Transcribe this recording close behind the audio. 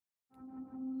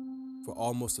For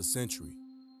almost a century,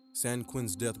 San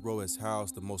Quentin's death row has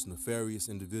housed the most nefarious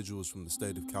individuals from the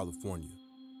state of California.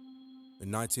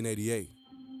 In 1988,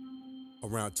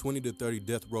 around 20 to 30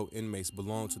 death row inmates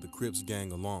belonged to the Crips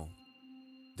gang alone.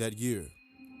 That year,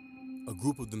 a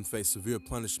group of them faced severe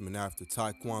punishment after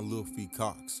Tiequon Lil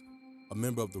Cox, a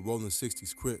member of the Rolling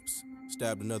 60s Crips,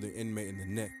 stabbed another inmate in the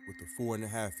neck with a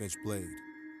 4.5-inch blade.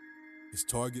 His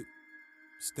target?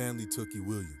 Stanley Tookie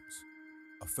Williams,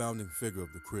 a founding figure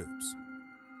of the Crips.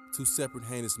 Two separate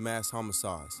heinous mass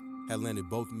homicides had landed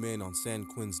both men on San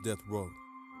Quentin's death row.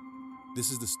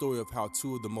 This is the story of how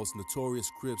two of the most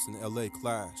notorious Crips in LA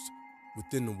clashed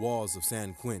within the walls of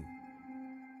San Quentin.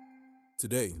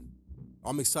 Today,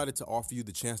 I'm excited to offer you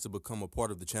the chance to become a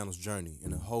part of the channel's journey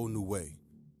in a whole new way.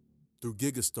 Through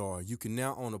Gigastar, you can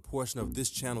now own a portion of this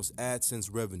channel's AdSense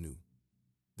revenue.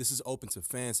 This is open to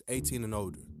fans 18 and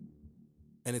older,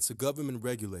 and it's a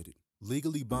government-regulated,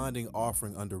 legally binding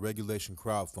offering under regulation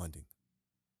crowdfunding.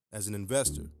 As an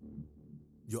investor,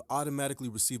 you'll automatically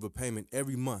receive a payment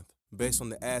every month based on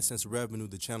the AdSense revenue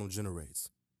the channel generates.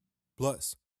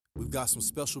 Plus, we've got some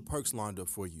special perks lined up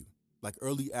for you, like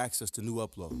early access to new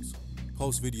uploads,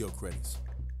 post-video credits,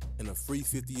 and a free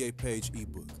 58-page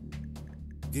ebook.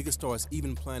 Gigastar is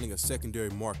even planning a secondary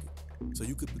market, so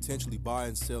you could potentially buy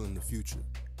and sell in the future.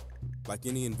 Like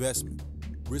any investment,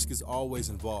 risk is always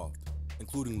involved,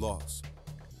 including loss.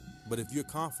 But if you're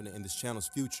confident in this channel's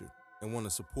future and want to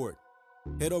support,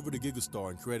 head over to Gigastar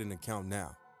and create an account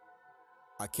now.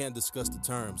 I can't discuss the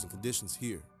terms and conditions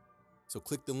here, so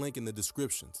click the link in the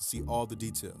description to see all the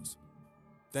details.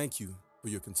 Thank you for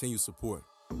your continued support.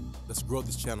 Let's grow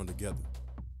this channel together.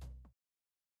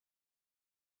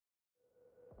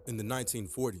 In the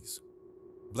 1940s,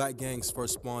 black gangs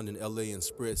first spawned in LA and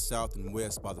spread south and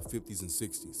west by the 50s and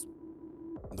 60s.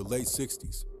 In the late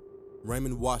 60s,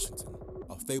 Raymond Washington,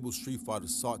 a fabled street fighter,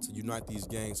 sought to unite these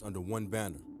gangs under one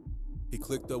banner. He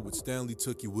clicked up with Stanley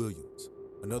Tookie Williams,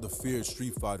 another feared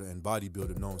street fighter and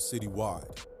bodybuilder known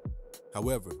citywide.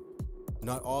 However,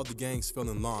 not all the gangs fell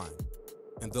in line,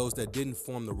 and those that didn't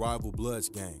form the rival Bloods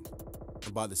gang.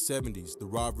 And by the 70s, the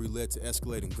rivalry led to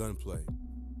escalating gunplay.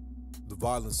 The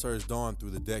violence surged on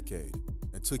through the decade,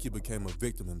 and Tookie became a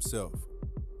victim himself.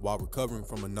 While recovering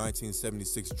from a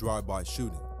 1976 drive-by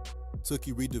shooting,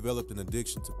 Tookie redeveloped an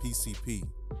addiction to PCP,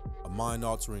 a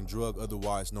mind-altering drug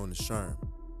otherwise known as Sherm.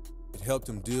 It helped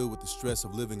him deal with the stress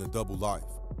of living a double life.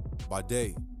 By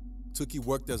day, Tookie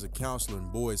worked as a counselor in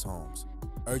boys' homes,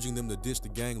 urging them to ditch the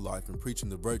gang life and preaching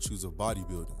the virtues of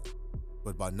bodybuilding.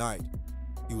 But by night,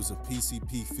 he was a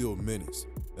PCP-filled menace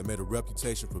that made a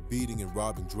reputation for beating and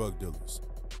robbing drug dealers.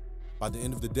 By the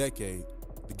end of the decade,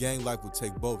 the gang life would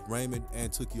take both Raymond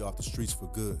and Tookie off the streets for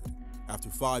good. After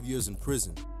 5 years in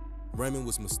prison, Raymond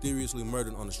was mysteriously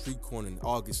murdered on a street corner in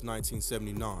August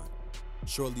 1979,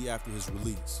 shortly after his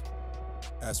release.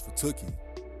 As for Tookie,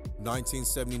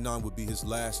 1979 would be his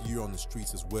last year on the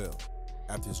streets as well,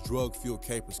 after his drug-fueled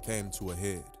capers came to a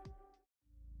head.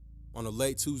 On a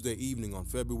late Tuesday evening on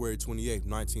February 28,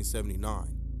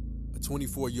 1979, a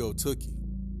 24-year-old Tookie,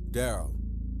 Darryl,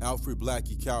 Alfred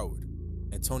Blackie Coward,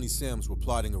 and Tony Sims were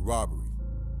plotting a robbery.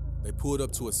 They pulled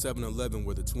up to a 7-Eleven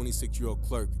where the 26-year-old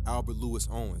clerk, Albert Lewis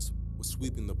Owens, was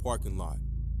sweeping the parking lot.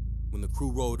 When the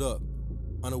crew rolled up,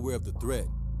 unaware of the threat,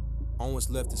 Owens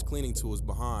left his cleaning tools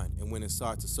behind and went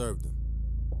inside to serve them.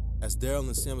 As Darryl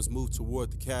and Sims moved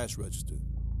toward the cash register,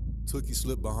 Tookie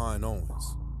slipped behind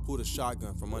Owens, pulled a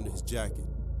shotgun from under his jacket,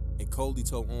 and coldly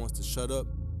told Owens to shut up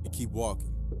and keep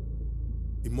walking.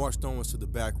 He marched Owens to the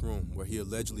back room where he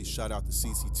allegedly shot out the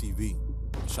CCTV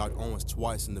and shot Owens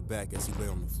twice in the back as he lay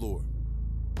on the floor.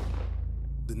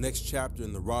 The next chapter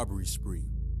in the robbery spree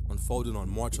unfolded on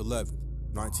March 11,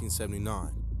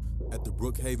 1979, at the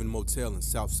Brookhaven Motel in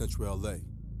South Central LA,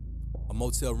 a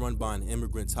motel run by an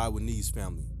immigrant Taiwanese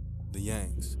family, the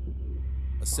Yangs.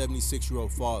 A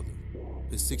 76-year-old father,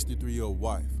 his 63-year-old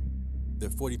wife, their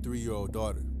 43-year-old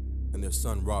daughter, and their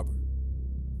son Robert.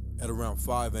 At around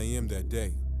 5 a.m. that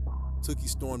day, Tookie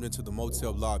stormed into the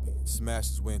motel lobby and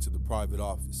smashed his way into the private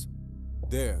office.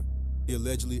 There, he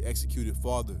allegedly executed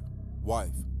father,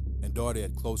 wife, and daughter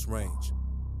at close range.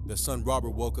 Their son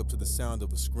Robert woke up to the sound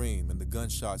of a scream and the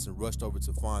gunshots and rushed over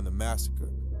to find the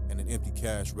massacre and an empty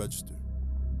cash register.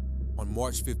 On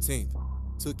March 15th,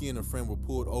 Tookie and a friend were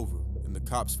pulled over and the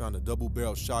cops found a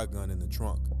double-barrel shotgun in the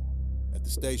trunk. At the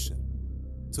station,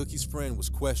 Tookie's friend was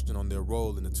questioned on their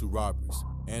role in the two robberies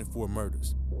and 4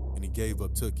 murders, and he gave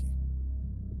up Tookie.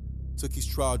 Tookie's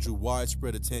trial drew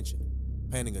widespread attention,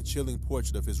 painting a chilling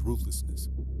portrait of his ruthlessness.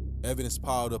 Evidence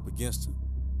piled up against him,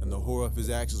 and the horror of his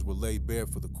actions were laid bare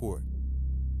for the court.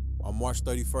 On March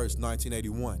 31,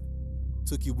 1981,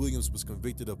 Tookie Williams was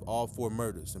convicted of all 4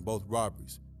 murders and both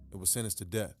robberies and was sentenced to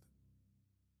death.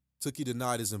 Tookie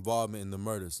denied his involvement in the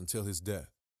murders until his death.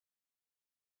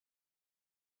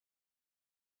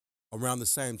 Around the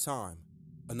same time,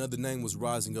 another name was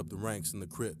rising up the ranks in the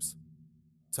Crips,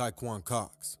 Tiequon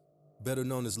Cox, better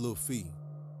known as Lil Fee.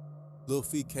 Lil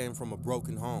Fee came from a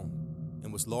broken home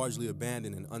and was largely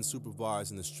abandoned and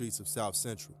unsupervised in the streets of South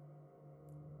Central.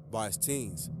 By his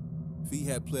teens, Fee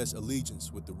had pledged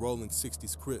allegiance with the rolling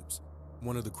 60s Crips,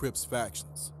 one of the Crips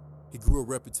factions. He grew a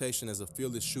reputation as a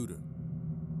fearless shooter.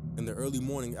 In the early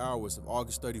morning hours of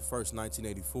August 31st,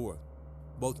 1984,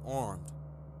 both armed,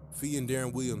 Fee and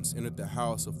Darren Williams entered the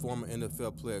house of former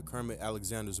NFL player Kermit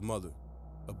Alexander's mother,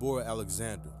 Abora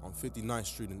Alexander, on 59th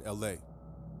Street in LA.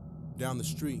 Down the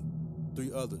street,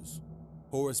 3 others,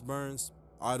 Horace Burns,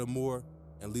 Ida Moore,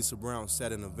 and Lisa Brown,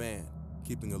 sat in a van,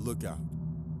 keeping a lookout.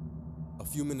 A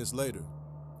few minutes later,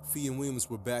 Fee and Williams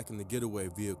were back in the getaway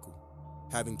vehicle,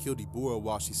 having killed Abora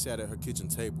while she sat at her kitchen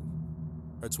table.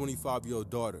 Her 25-year-old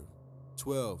daughter,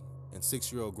 12 and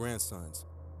 6-year-old grandsons,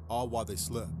 all while they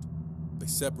slept. They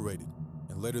separated,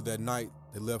 and later that night,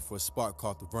 they left for a spot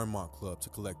called the Vermont Club to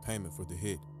collect payment for the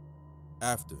hit.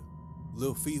 After,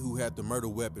 Lil Fee, who had the murder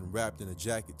weapon wrapped in a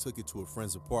jacket, took it to a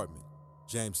friend's apartment,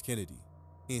 James Kennedy.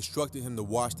 He instructed him to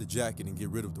wash the jacket and get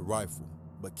rid of the rifle,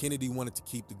 but Kennedy wanted to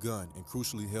keep the gun and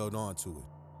crucially held on to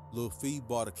it. Lil Fee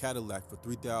bought a Cadillac for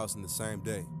 $3,000 the same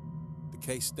day. The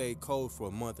case stayed cold for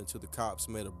a month until the cops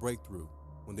made a breakthrough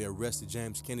when they arrested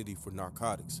James Kennedy for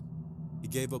narcotics. He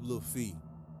gave up Lil Fee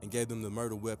and gave them the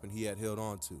murder weapon he had held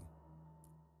on to.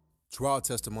 Trial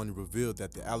testimony revealed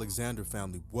that the Alexander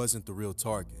family wasn't the real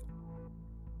target.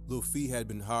 Lil Fee had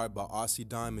been hired by Aussie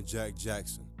Diamond Jack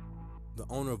Jackson, the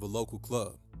owner of a local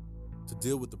club, to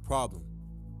deal with the problem.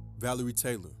 Valerie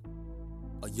Taylor,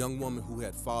 a young woman who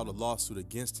had filed a lawsuit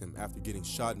against him after getting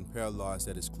shot and paralyzed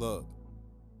at his club.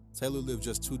 Taylor lived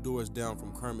just 2 doors down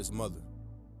from Kermit's mother,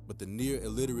 but the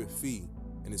near-illiterate Fee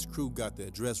and his crew got the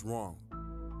address wrong.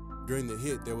 During the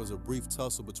hit, there was a brief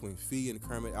tussle between Fee and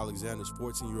Kermit Alexander's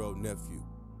 14-year-old nephew,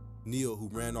 Neil, who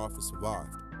ran off and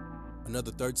survived.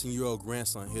 Another 13-year-old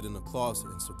grandson hid in a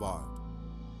closet and survived.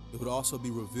 It would also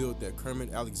be revealed that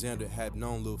Kermit Alexander had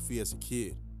known Lil Fee as a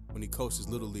kid when he coached his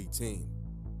Little League team.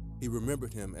 He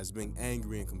remembered him as being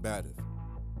angry and combative.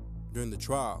 During the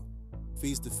trial,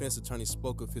 Fee's defense attorney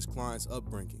spoke of his client's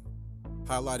upbringing,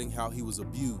 highlighting how he was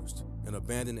abused and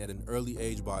abandoned at an early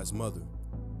age by his mother,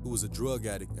 who was a drug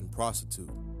addict and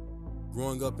prostitute.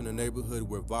 Growing up in a neighborhood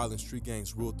where violent street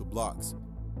gangs ruled the blocks,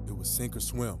 it was sink or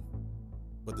swim.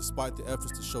 But despite the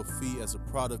efforts to show Fee as a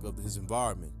product of his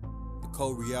environment, the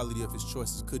cold reality of his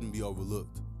choices couldn't be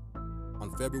overlooked.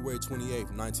 On February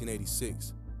 28,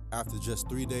 1986, after just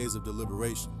 3 days of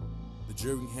deliberation, the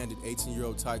jury handed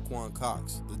 18-year-old Tiequon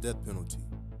Cox the death penalty.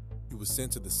 He was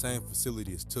sent to the same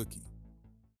facility as Tookie.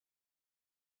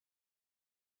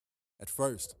 At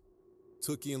first,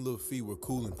 Tookie and Lil Fee were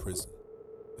cool in prison,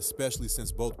 especially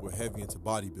since both were heavy into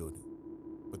bodybuilding.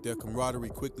 But their camaraderie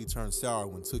quickly turned sour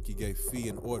when Tookie gave Fee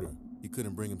an order he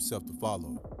couldn't bring himself to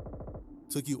follow.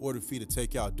 Tookie ordered Fee to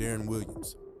take out Darren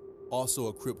Williams, also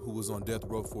a Crip who was on death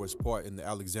row for his part in the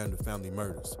Alexander family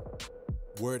murders.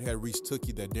 Word had reached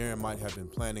Tookie that Darren might have been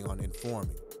planning on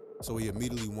informing, so he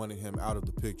immediately wanted him out of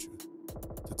the picture.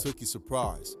 To Tookie's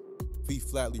surprise, Fee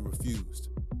flatly refused.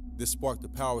 This sparked a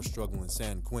power struggle in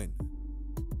San Quentin.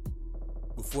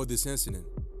 Before this incident,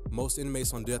 most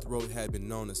inmates on death row had been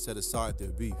known to set aside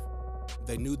their beef.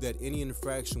 They knew that any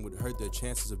infraction would hurt their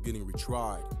chances of getting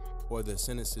retried or their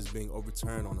sentences being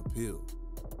overturned on appeal.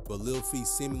 But Lil Fee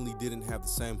seemingly didn't have the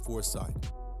same foresight.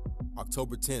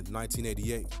 October 10,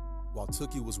 1988, while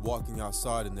Tookie was walking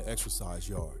outside in the exercise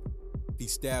yard, he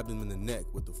stabbed him in the neck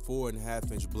with a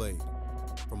 4.5-inch blade.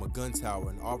 From a gun tower,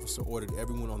 an officer ordered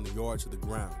everyone on the yard to the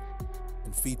ground,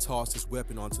 and Fee tossed his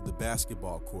weapon onto the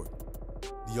basketball court.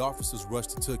 The officers rushed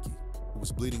to Tookie, who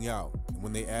was bleeding out, and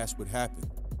when they asked what happened,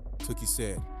 Tookie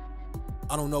said,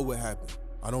 "I don't know what happened.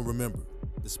 I don't remember."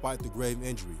 Despite the grave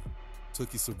injury,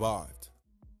 Tookie survived.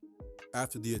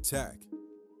 After the attack,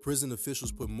 prison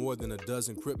officials put more than a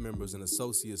dozen Crip members and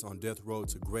associates on death row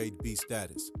to grade B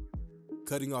status,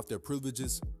 cutting off their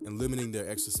privileges and limiting their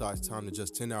exercise time to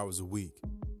just 10 hours a week.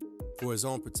 For his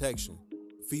own protection,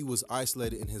 Fee was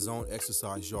isolated in his own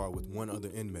exercise yard with one other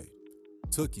inmate.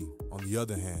 Tookie, on the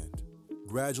other hand,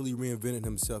 gradually reinvented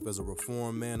himself as a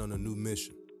reformed man on a new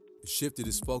mission. He shifted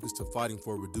his focus to fighting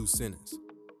for a reduced sentence.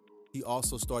 He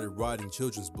also started writing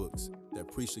children's books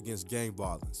that preached against gang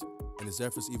violence, and his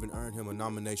efforts even earned him a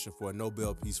nomination for a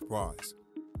Nobel Peace Prize.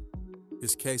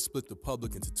 His case split the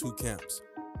public into 2 camps: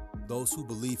 those who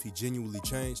believe he genuinely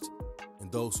changed,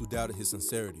 and those who doubted his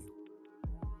sincerity.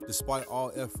 Despite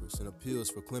all efforts and appeals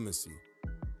for clemency,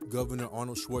 Governor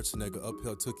Arnold Schwarzenegger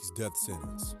upheld Tookie's death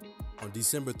sentence. On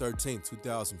December 13,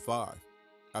 2005,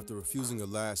 after refusing a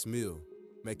last meal,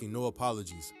 making no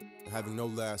apologies, and having no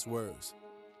last words,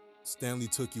 Stanley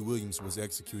Tookie Williams was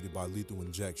executed by lethal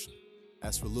injection.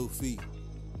 As for Lil Fee,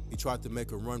 he tried to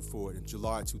make a run for it in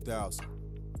July 2000,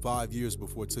 5 years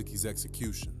before Tookie's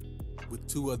execution, with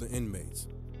 2 other inmates,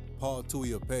 Paul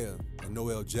Tuiapea and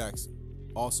Noel Jackson,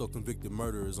 also convicted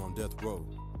murderers on death row.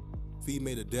 Fee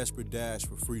made a desperate dash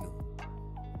for freedom.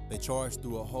 They charged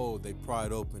through a hole they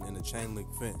pried open in a chain-link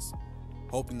fence,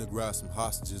 hoping to grab some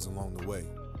hostages along the way.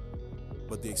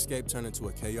 But the escape turned into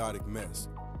a chaotic mess,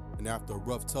 and after a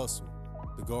rough tussle,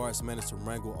 the guards managed to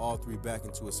wrangle all 3 back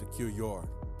into a secure yard.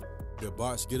 Their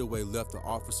botched getaway left the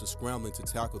officers scrambling to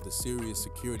tackle the serious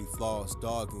security flaws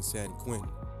dogging San Quentin.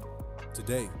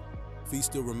 Today, Fee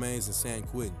still remains in San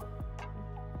Quentin,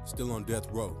 still on death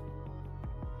row.